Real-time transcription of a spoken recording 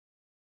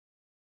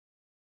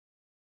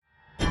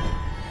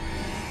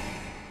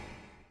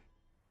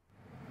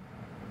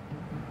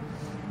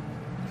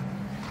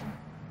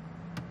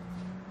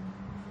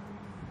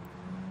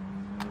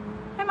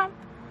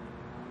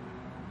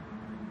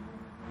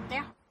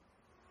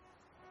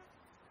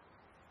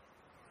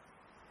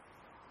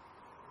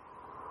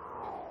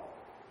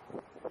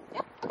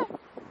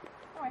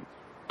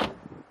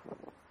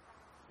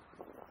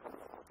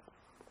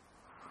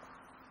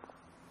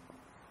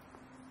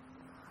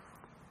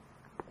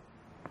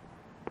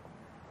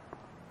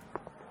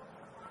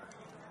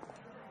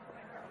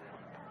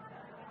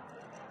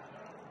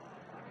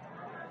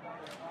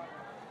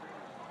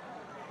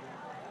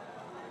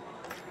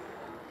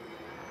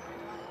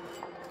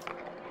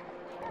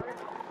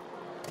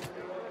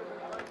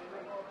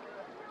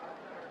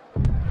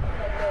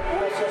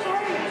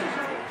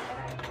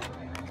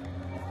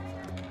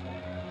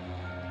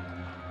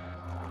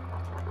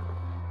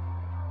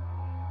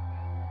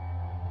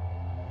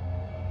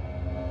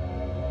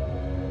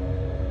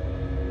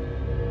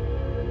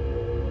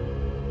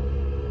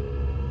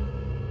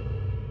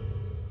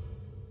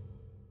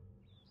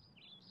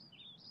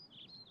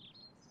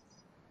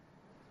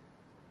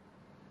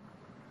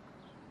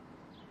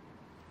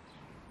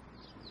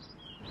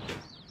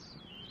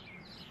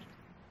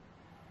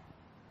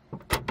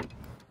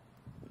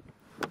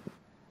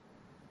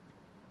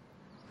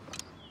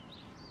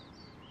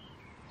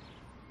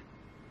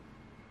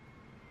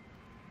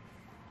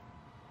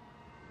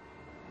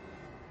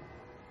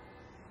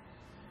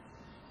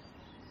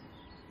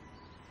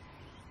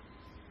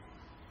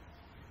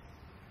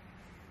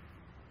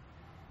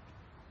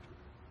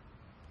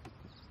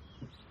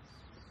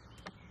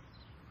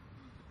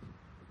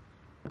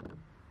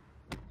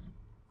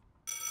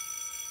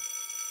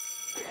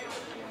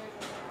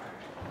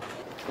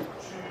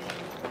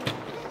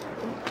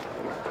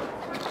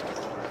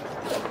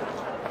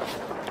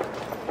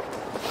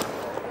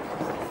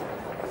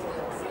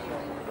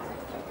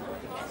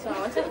So I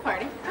went to the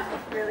party.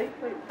 Really?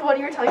 Wait, the one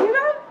you were telling me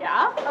about?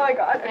 Yeah. Oh my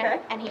god, okay.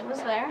 And he was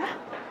there.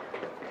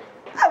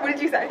 What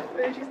did you say? What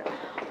did you say?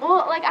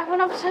 Well, like, I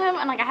went up to him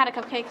and, like, I had a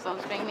cupcake because I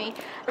was being me.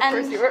 And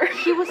course you were.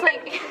 he was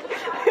like,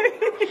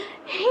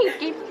 he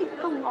gave me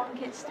the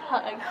longest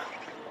hug.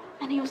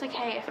 And he was like,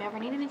 hey, if you ever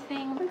need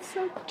anything, That's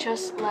so cute.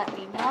 just let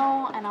me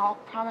know and I'll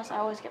promise I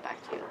always get back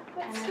to you.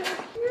 That's And so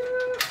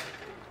cute.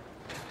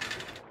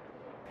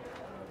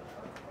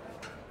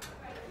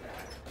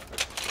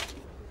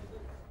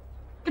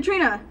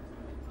 Katrina.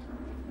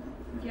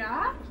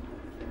 Yeah?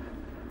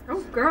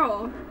 Oh,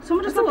 girl.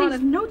 Someone just That's left a lot these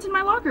of- notes in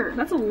my locker.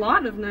 That's a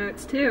lot of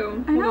notes,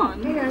 too. I know. Hold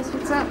on. Hey guys,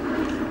 what's up?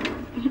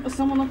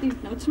 Someone left these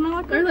notes in my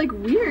locker? They're like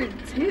weird,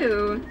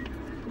 too.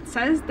 It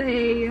says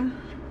they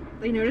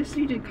noticed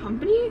you did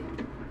company?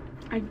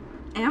 I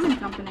am in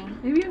company.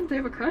 Maybe they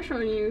have a crush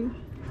on you.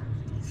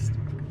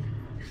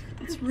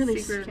 It's really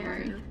Secret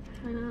scary. admirer.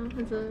 I know.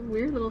 It's a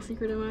weird little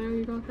secret admirer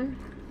you got there.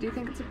 Do you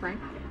think it's a prank?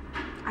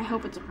 I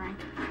hope it's a prank.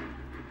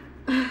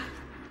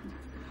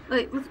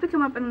 Like, let's pick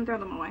them up and throw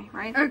them away,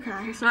 right? Okay.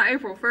 It's not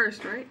April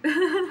 1st, right?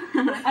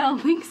 I don't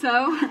think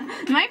so.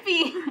 Might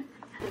be.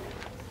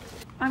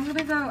 I'm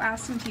gonna go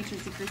ask some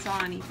teachers if they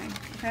saw anything,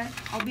 okay?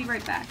 I'll be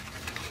right back.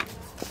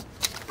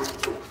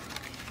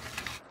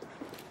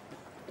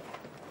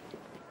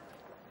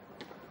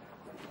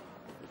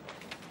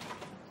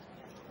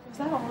 Is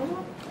that all of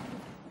them?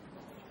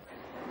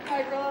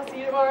 Hi girl, I'll see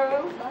you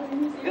tomorrow.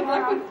 Good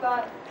luck with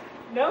that.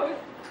 No.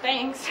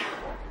 thanks.